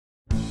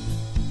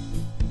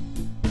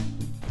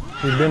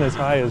We've been as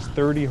high as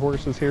 30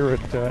 horses here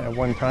at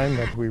one time,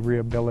 that we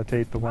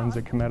rehabilitate the ones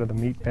that come out of the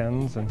meat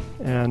pens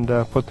and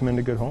put them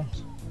into good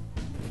homes.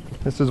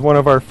 This is one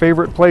of our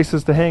favorite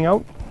places to hang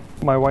out.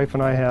 My wife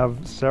and I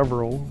have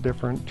several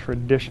different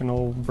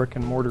traditional brick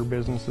and mortar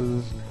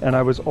businesses, and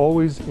I was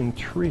always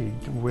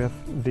intrigued with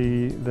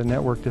the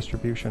network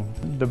distribution.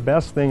 The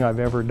best thing I've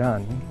ever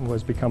done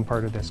was become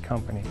part of this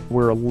company.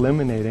 We're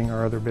eliminating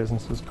our other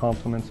businesses'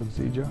 complements of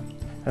Zija,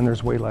 and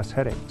there's way less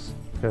headaches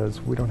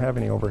because we don't have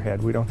any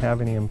overhead, we don't have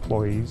any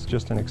employees,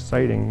 just an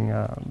exciting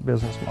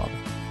business model.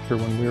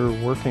 When we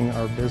were working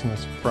our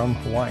business from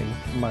Hawaii,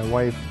 my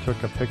wife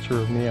took a picture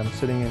of me. I'm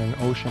sitting in an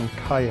ocean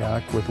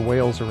kayak with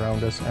whales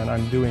around us, and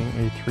I'm doing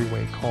a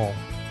three-way call.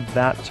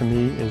 That to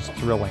me is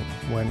thrilling.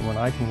 When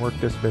I can work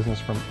this business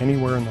from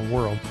anywhere in the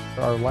world,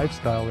 our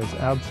lifestyle is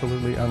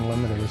absolutely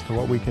unlimited as to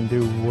what we can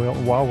do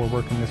while we're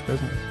working this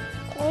business.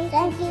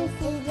 Thank you,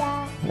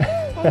 Zija.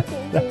 Thank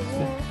you,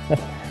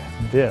 Zija.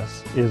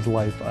 This is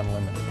life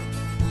unlimited.